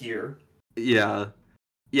Hardenskier? yeah.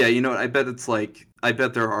 Yeah, I bet it's like I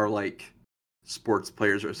bet there are like sports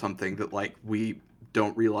players or something that like we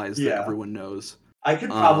don't realize that Yeah. everyone knows. I could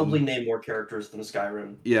probably Um name more characters than Skyrim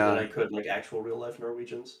than yeah. I could like actual real life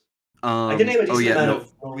Norwegians. I can name a Oh decent yeah, amount no.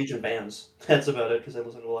 of Norwegian bands. That's about it because I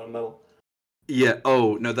listen to a lot of metal. Yeah,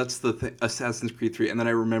 oh, no, that's the thing. Assassin's Creed 3. And then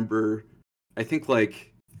I remember I think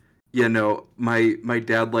like yeah, no, my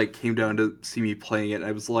dad like came down to see me playing it and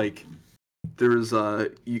I was like there's there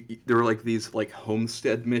were like these like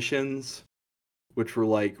homestead missions which were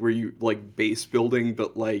like where you like base building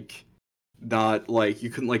but not like you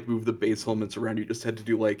couldn't like move the base elements around. You just had to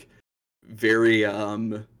do very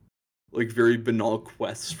very banal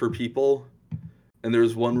quests for people. And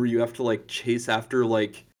there's one where you have to like chase after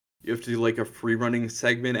like you have to do like a free running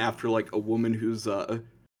segment after like a woman who's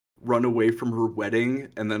run away from her wedding,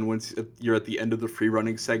 and then once you're at the end of the free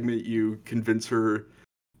running segment you convince her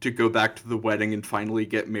to go back to the wedding and finally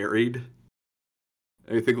get married.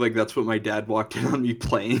 I think like that's what my dad walked in on me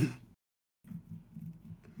playing.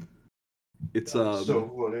 It's That's so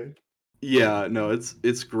funny. yeah, no,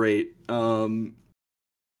 it's great. I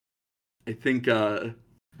think yeah,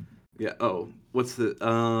 oh, what's the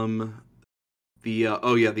oh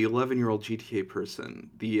yeah, the 11-year-old GTA person.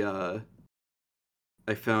 The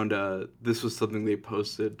I found this was something they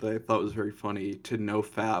posted that I thought was very funny to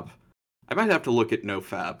NoFap. I might have to look at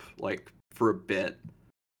NoFap like for a bit.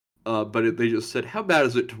 But they just said, "How bad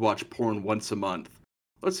is it to watch porn once a month?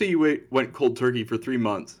 Let's say you went cold turkey for 3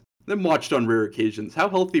 months, then watched on rare occasions. How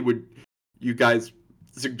healthy would you guys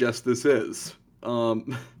suggest this is?"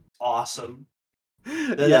 Awesome.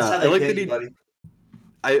 That's Yeah, how they get you, buddy.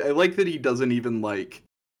 I like that he doesn't even like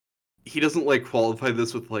he doesn't like qualify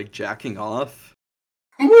this with like jacking off.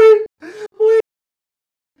 Wait, wait.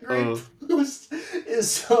 Great Uh, post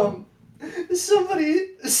is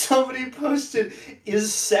somebody posted,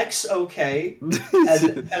 "Is sex okay?"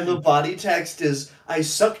 And the body text is, "I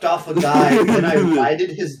sucked off a guy and I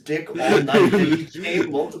rided his dick all night and he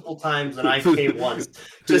came multiple times and I came once.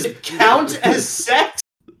 Does it count as sex?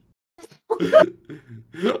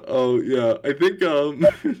 Oh yeah, I think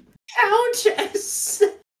Count as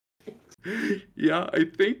sex?" yeah, I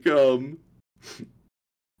think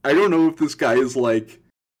I don't know if this guy is like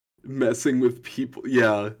messing with people.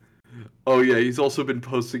 Yeah. Oh yeah, he's also been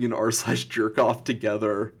posting an r/jerk off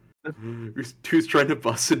together. Who's trying to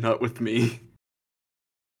bust a nut with me?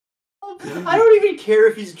 I don't even care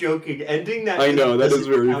if he's joking. Ending that I know, that does is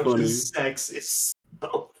it very count funny. as sex is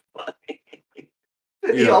so funny.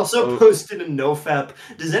 He Yeah. also posted a nofap.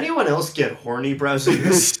 Does anyone else get horny browsing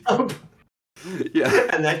this sub? Yeah.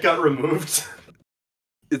 And that got removed.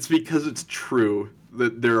 It's because it's true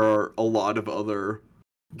that there are a lot of other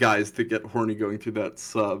guys that get horny going through that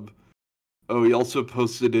sub. Oh, he also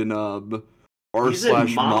posted in r He's in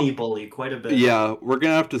slash mommy bully quite a bit yeah, we're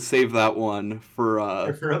gonna have to save that one for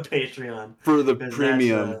a Patreon. for the Because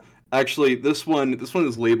premium. Actually, this one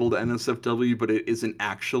is labeled NSFW, but it isn't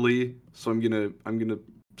actually. So I'm gonna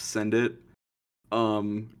send it.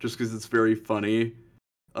 Just because it's very funny.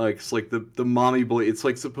 It's like the mommy boy. It's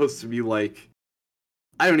like supposed to be like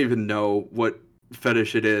I don't even know what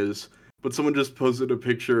fetish it is, but someone just posted a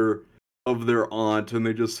picture of their aunt, and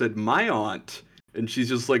they just said my aunt, and she's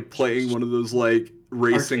just like playing one of those like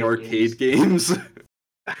racing arcade games.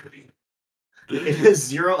 It has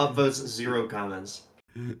 0 upvotes, 0 comments.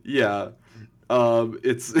 Yeah.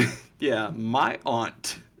 It's yeah, my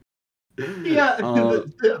aunt. Yeah,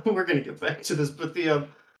 we're gonna get back to this, but the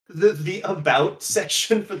about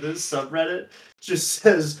section for this subreddit just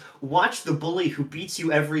says, "Watch the bully who beats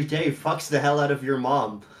you every day fucks the hell out of your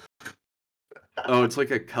mom." Oh, it's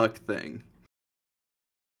like a cuck thing.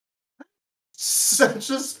 Such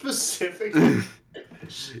a specific.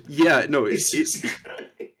 Yeah, no, it Jesus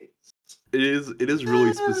Christ. it is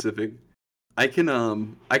really specific. I can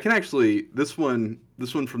actually this one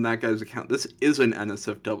from that guy's account. This is an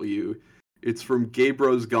NSFW. It's from Gay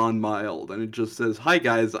Bros Gone Mild, and it just says, "Hi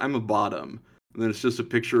guys, I'm a bottom." And then it's just a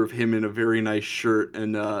picture of him in a very nice shirt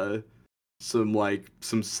and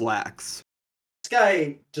some slacks. This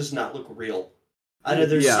guy does not look real. I know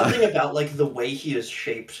there's Yeah, something about like the way he is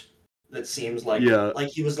shaped that seems yeah, like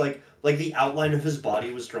he was like the outline of his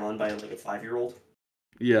body was drawn by like a 5-year-old.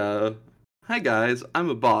 yeah. Hi guys, I'm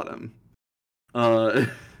a bottom. Uh,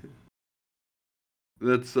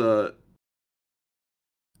 that's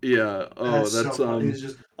yeah. Oh, That's that's so funny. He's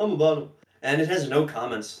just I'm a bottom, and it has no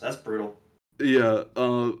comments. That's brutal. yeah.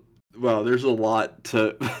 Wow. There's a lot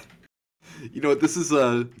to. You know what? This is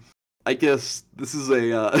a. I guess this is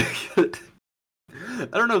a. I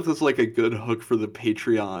don't know if this is like a good hook for the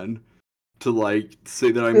Patreon to like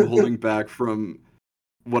say that I'm holding back from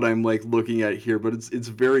what I'm like looking at here, but it's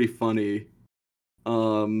very funny.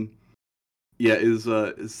 Um, yeah, is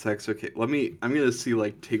sex okay? I'm gonna see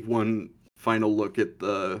like take one final look at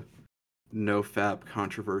the NoFap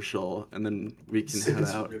controversial, and then we can head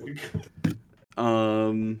It's out. really good.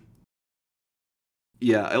 Um,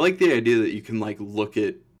 yeah, I like the idea that you can like look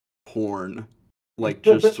at porn, like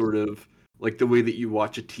just sort of like the way that you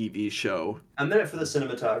watch a TV show. I'm in it for the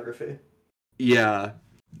cinematography. Yeah,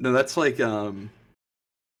 no, that's like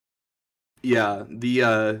yeah,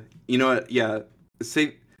 the you know what? Yeah,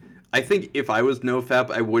 say I think if I was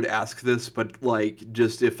NoFap, I would ask this, but like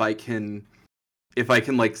just if I can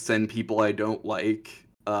like send people I don't like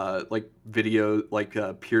video like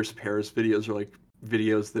Pierce Paris videos or like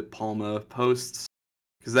videos that Palma posts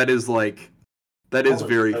because that is Almost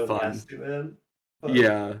very so fun. nasty, man. Fuck.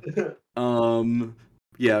 Yeah. Um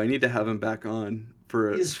yeah, we need to have him back on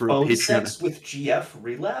Is for a phone Patreon. sex with GF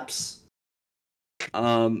relapse?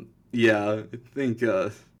 Yeah, I think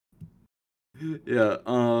yeah,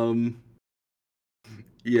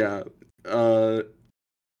 yeah. Uh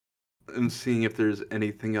I'm seeing if there's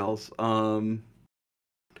anything else.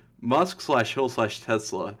 Musk slash Hill slash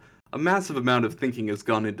Tesla. A massive amount of thinking has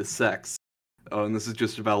gone into sex. Oh, and this is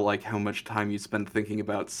just about like how much time you spend thinking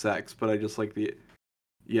about sex. But I just like the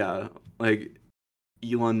yeah, like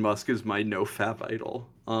Elon Musk is my no fap idol.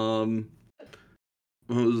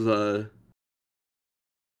 What was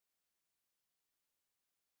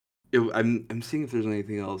I'm seeing if there's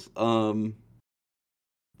anything else.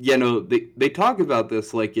 Yeah, no, they talk about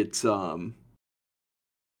this like it's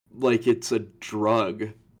a drug.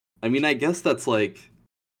 I mean, I guess that's like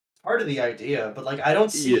Part of the idea, but like I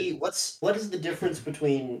don't yeah, see what is the difference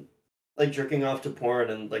between like jerking off to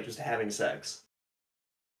porn and like just having sex?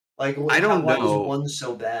 Like I don't why is know. one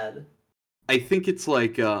so bad? I think it's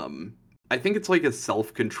like I think it's like a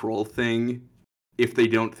self-control thing if they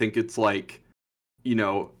don't think it's like, you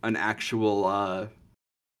know, an actual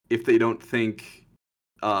if they don't think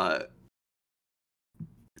uh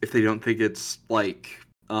if they don't think it's like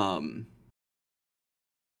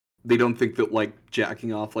they don't think that like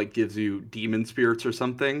jacking off like gives you demon spirits or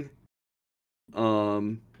something.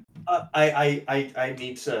 Um I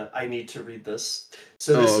need to read this.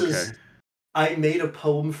 So oh this okay. is I made a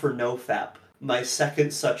poem for NoFap, my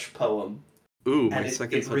second such poem, Ooh, my and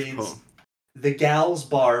second it such reads poem. the gal's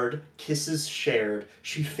barred, kisses shared,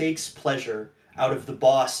 she fakes pleasure out of the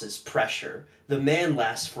boss's pressure. The man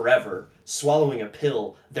lasts forever, swallowing a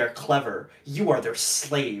pill, they're clever. You are their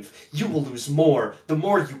slave. You will lose more, the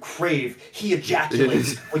more you crave. He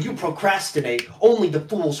ejaculates when you procrastinate. Only the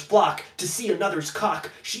fools flock to see another's cock.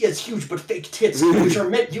 She has huge but fake tits, which are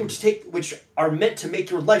meant to make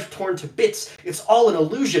your life torn to bits. It's all an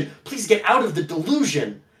illusion. Please get out of the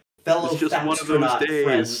delusion. It's Fellow just one of those fapstronaut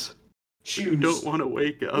friend, days. You don't choose. want to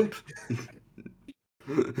wake up.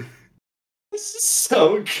 This is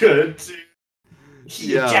so good, dude.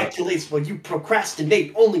 He Yeah, ejaculates while you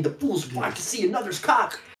procrastinate. Only the fools flock to see another's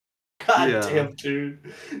cock. God yeah. damn, dude.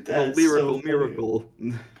 The That's so lyrical funny. miracle.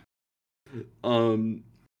 Um,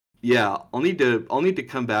 yeah, I'll need to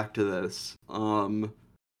come back to this.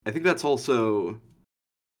 I think that's also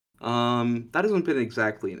that hasn't been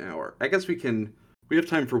exactly an hour. I guess we have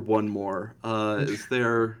time for one more. Is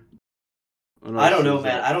there what I don't else know, is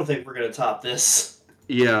man. I don't think we're gonna top this.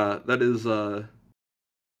 yeah, that is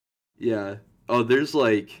yeah. Oh, there's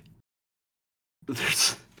like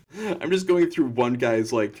there's I'm just going through one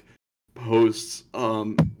guy's like posts.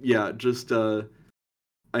 Yeah, just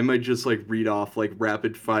I might just like read off like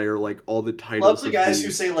rapid fire like all the Love titles the of guys who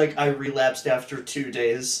the say like I relapsed after 2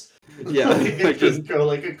 days. yeah, Like I it just couldn't go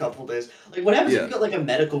like a couple days. Like what happens if you yeah. got like a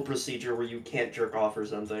medical procedure where you can't jerk off or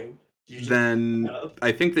something? You just Then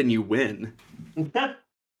I think then you win.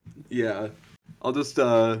 Yeah. I'll just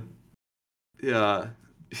yeah.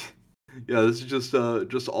 Yeah, this is just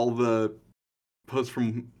all the posts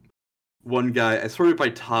from one guy. I sorted by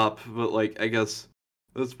top, but like I guess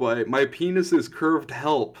that's why my penis is curved.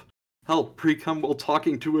 Help, help! Pre-cum while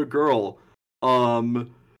talking to a girl.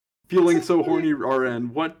 Um, feeling so horny.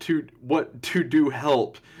 RN. What to do?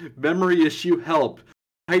 Help. Memory issue. Help.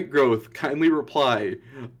 Height growth. Kindly reply.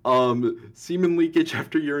 Semen leakage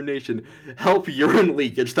after urination. Help. Urine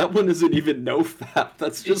leakage. That one isn't even no fap.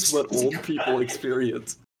 That's just what old people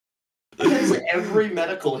experience. That's every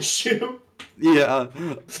medical issue. Yeah.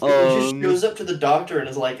 He just goes up to the doctor and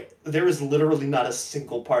is like, "There is literally not a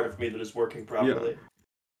single part of me that is working properly." Yeah.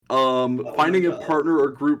 Finding a partner or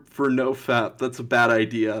group for NoFap. That's a bad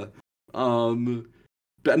idea.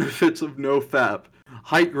 Benefits of NoFap.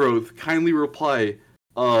 Height growth. Kindly reply.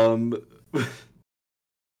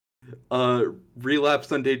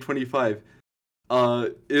 Relapsed on day 25.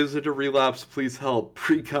 Is it a relapse? Please help.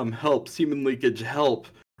 Pre-cum help. Semen leakage help.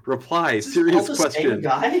 Reply. Serious all the question. Same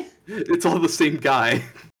guy? It's all the same guy.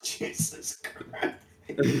 Jesus Christ.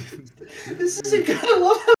 This is a good. I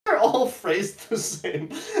love how they're all phrased the same.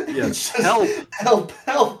 Yes. Help. Help,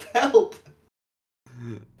 help, help.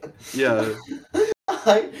 Yeah.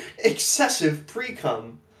 Excessive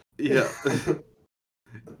pre-cum. Yeah.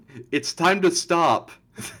 It's time to stop.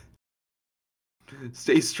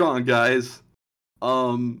 Stay strong, guys.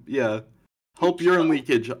 Yeah. Help urine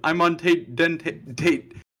leakage. I'm on 10th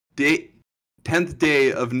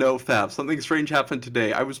day of NoFap. Something strange happened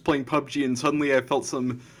today. I was playing PUBG and suddenly I felt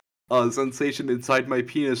some sensation inside my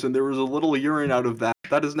penis and there was a little urine out of that.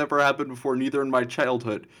 That has never happened before, neither in my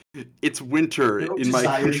childhood. It's winter in my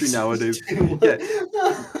country nowadays.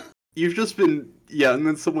 Yeah. You've just been, yeah, and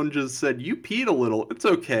then someone just said, you peed a little. It's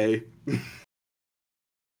okay.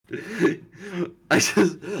 I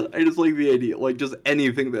just like the idea, like just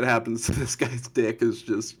anything that happens to this guy's dick is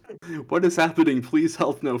just, what is happening? Please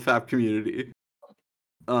help NoFap community.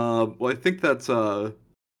 Well, I think that's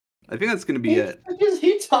gonna be it. Does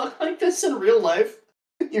he talk like this in real life?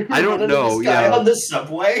 I don't know. This guy Yeah, on the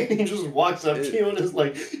subway, he just walks up to you and is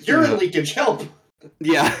like, "Urine leakage, help!"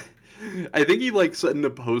 Yeah, I think he like said in a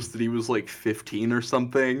post that he was like 15 or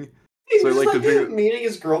something. He's So just like like meeting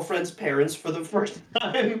his girlfriend's parents for the first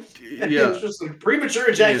time. And Yeah. it's just like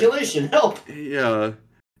premature ejaculation, help! Yeah,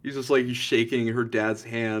 he's just like shaking her dad's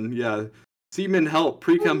hand. Yeah, semen help,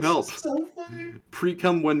 pre-cum help, So funny.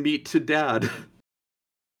 pre-cum when meet to dad.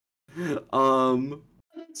 That's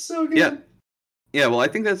so good. Yeah. Well, I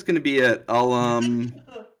think that's gonna be it. I'll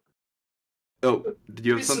Oh, did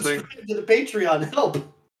you have something? Subscribe to the Patreon, help!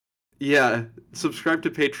 Yeah, subscribe to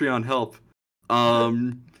Patreon help.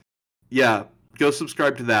 Yeah, go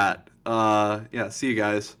subscribe to that. Yeah, see you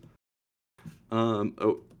guys.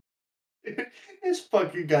 Oh. This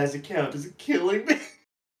fucking guy's account is killing me.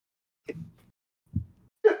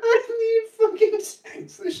 I need fucking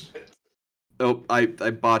sex this shit. Oh, I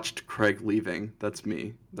botched Craig leaving. That's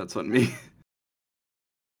me. That's on me.